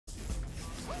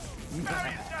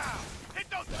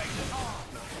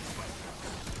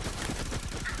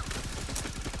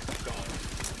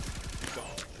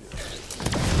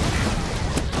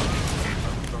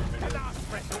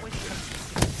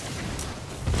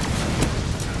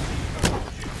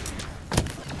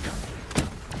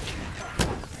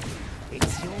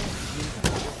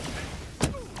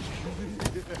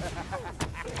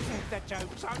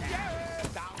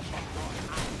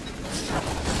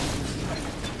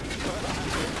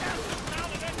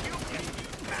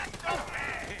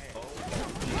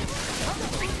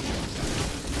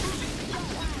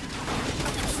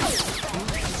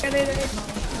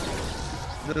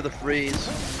Look at the freeze.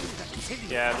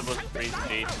 Yeah, there was a freeze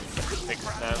indeed.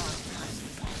 Fixed now.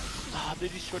 Ah, they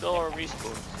destroyed all our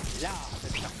respawns.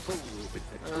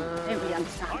 I don't really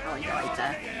understand how I died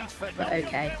there, but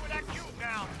okay.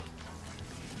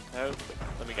 Oh,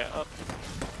 let me get up.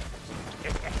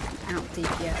 Out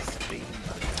DPS.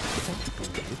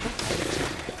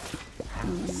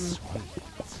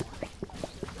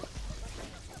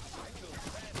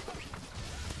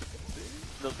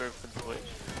 Not very fun to watch.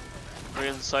 We're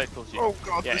in cycles. Oh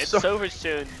god, yeah, it's over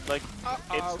soon. Like,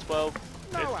 it's 12,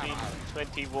 15,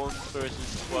 21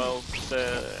 versus 12,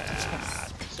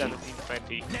 17,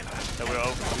 20. So we're over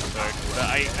the third. But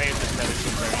I understand it's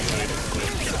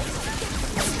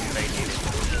very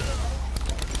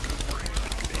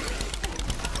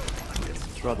good.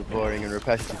 It's rather boring and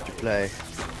repetitive to play.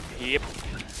 Yep.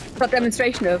 Got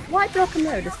demonstration of why block and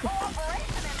load is good.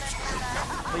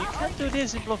 But you can't do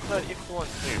this in block mode if you want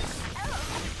to.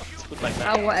 Like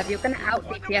that. Oh, whatever. You're going to out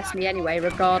DPS me anyway,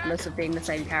 regardless of being the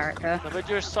same character. No, but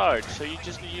you're Sarge, so you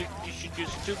should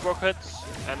use 2 rockets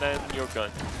and then you're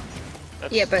gone.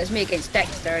 That's... Yeah, but it's me against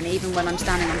Dexter, and even when I'm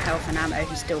standing on health and ammo,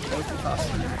 he still kills me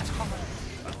faster.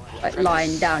 Like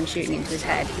lying down, shooting into his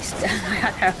head. He's still,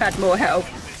 I had more health.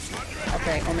 I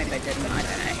think, or maybe I didn't. I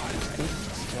don't know.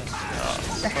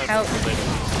 The hell?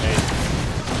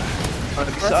 I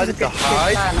decided to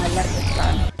hide. I let this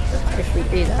plan. If we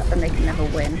do that, then they can never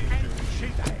win.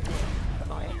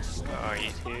 Are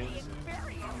you too?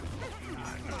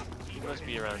 You must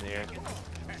be around here.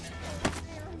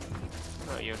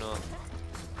 No, you're not.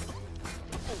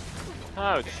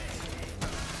 Ouch!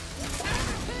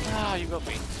 Ah, you got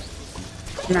me.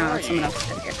 No, someone else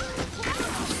did it.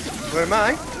 Where am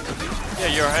I?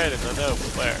 Yeah, you're hiding, I know,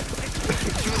 but where?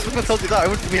 If I told you that, I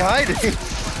wouldn't be hiding.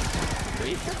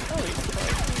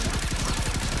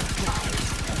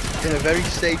 In a very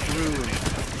safe room.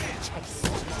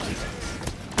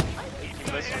 You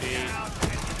must be...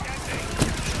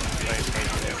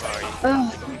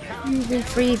 Oh, you do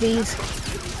 3Vs.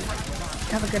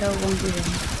 Have a good old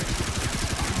 1v1.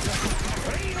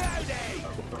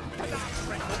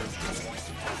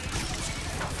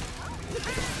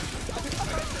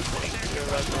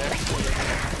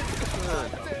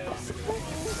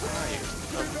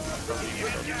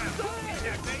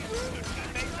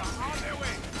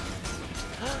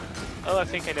 Oh, I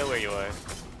think I know where you are.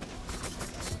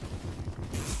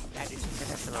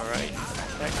 Alright.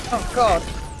 Oh god.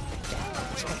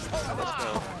 Let's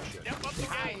go.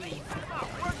 I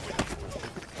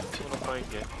wanna find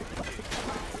you.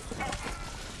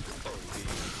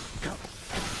 Oh,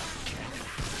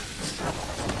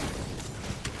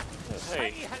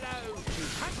 hey.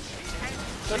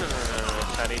 No,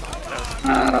 Patty.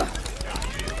 No.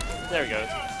 There we go.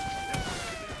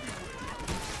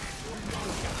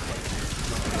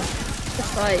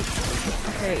 It's like, I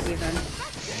don't even.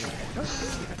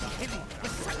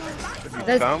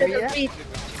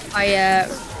 I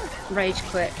rage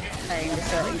quit playing a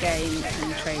certain game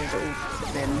and traded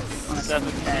all in on a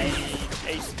 70, day.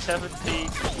 70,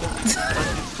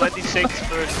 26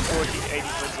 versus 40, 80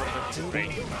 versus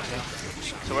 153.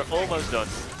 So we're almost done.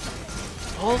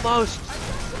 Almost!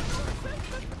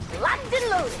 Locked and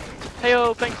loaded!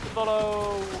 Heyo, thanks for the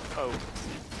follow! Oh,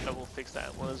 I will fix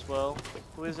that one as well.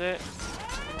 Who is it?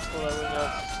 Following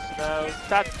us now.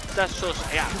 That's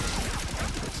just, yeah.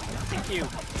 Thank you.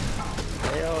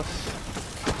 Chaos.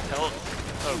 Oh,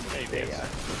 hey, there.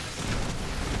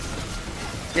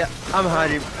 Yeah, I'm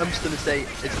hiding. I'm just gonna say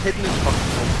it's hidden as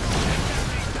possible.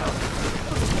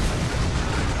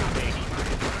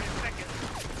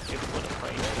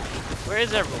 Where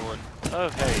is everyone?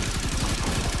 Okay.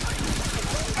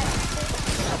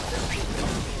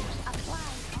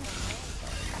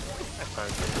 I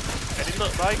found it. I did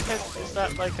not like it. Is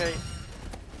that like a...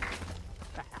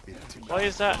 Why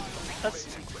is that?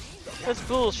 That's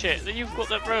bullshit that you've got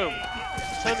that room.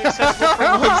 It's only accessible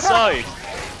from one side.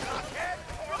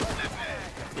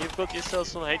 You've got yourself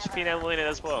some HP ammo in it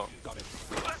as well.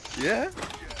 Yeah?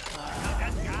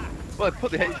 Well, I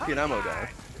put the HP and ammo down.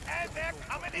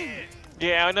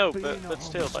 Yeah, I know, but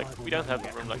still, like, we don't have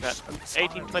a room like that.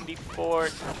 18, 24,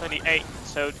 28,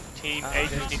 so Team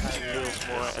 18 needs 2 kills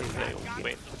more and they'll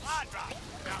win.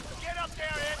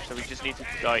 So we just need to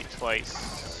die twice.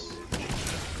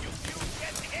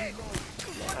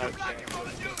 Okay.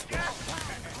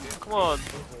 Come on.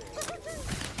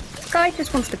 This guy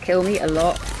just wants to kill me a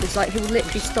lot. It's like he'll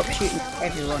literally stop shooting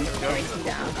everyone to chase me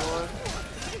down.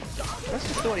 That's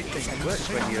just the only thing that works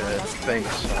when you're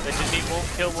famous. They just need one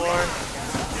kill more.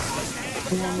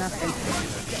 No, nothing.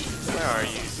 Where are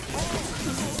you?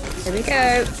 Here we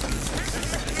go.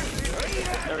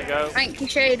 There we go. Thank you,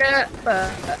 Shader,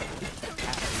 but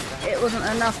it wasn't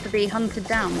enough to be hunted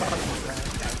down by the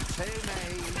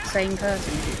same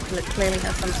person who clearly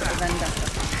has some sort of vendetta.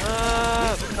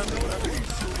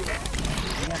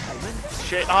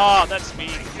 Shit. Ah, that's me,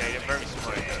 Shader. Very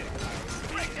smart.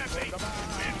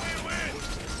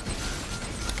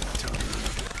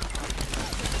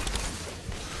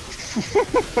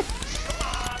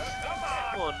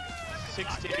 Come on,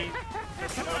 16,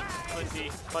 21,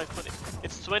 25, 20.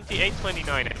 It's 28,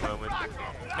 29 at the moment. I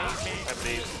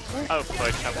believe. Oh,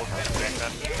 sorry, I will check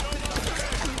that.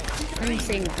 I'm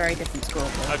seeing a very different score.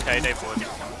 Okay, they've won.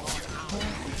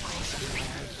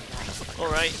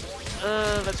 Alright,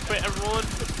 let's quit everyone.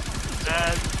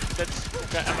 And let's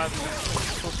get about as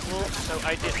possible. So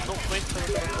I did not win, so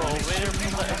we're going to roll winner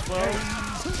from that as well.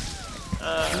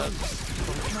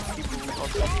 People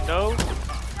want to know.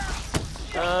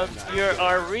 You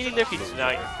are really lucky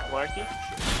tonight, Comarki.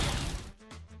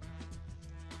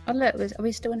 Oh look, are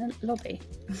we still in a lobby?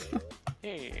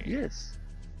 Hey. Yes.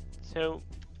 So,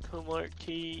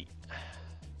 Comarki,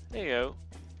 there you go.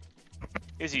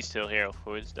 Is he still here, of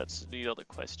course? That's the other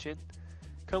question.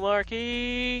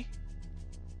 Comarki!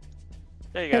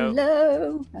 There you go.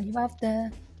 Hello! Are you out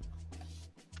there?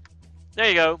 There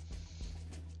you go.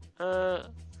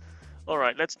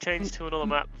 Alright, let's change to another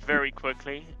map very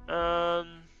quickly. Shall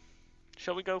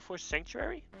we go for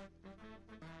Sanctuary?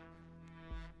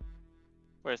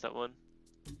 Where's that one?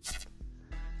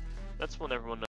 That's one everyone knows.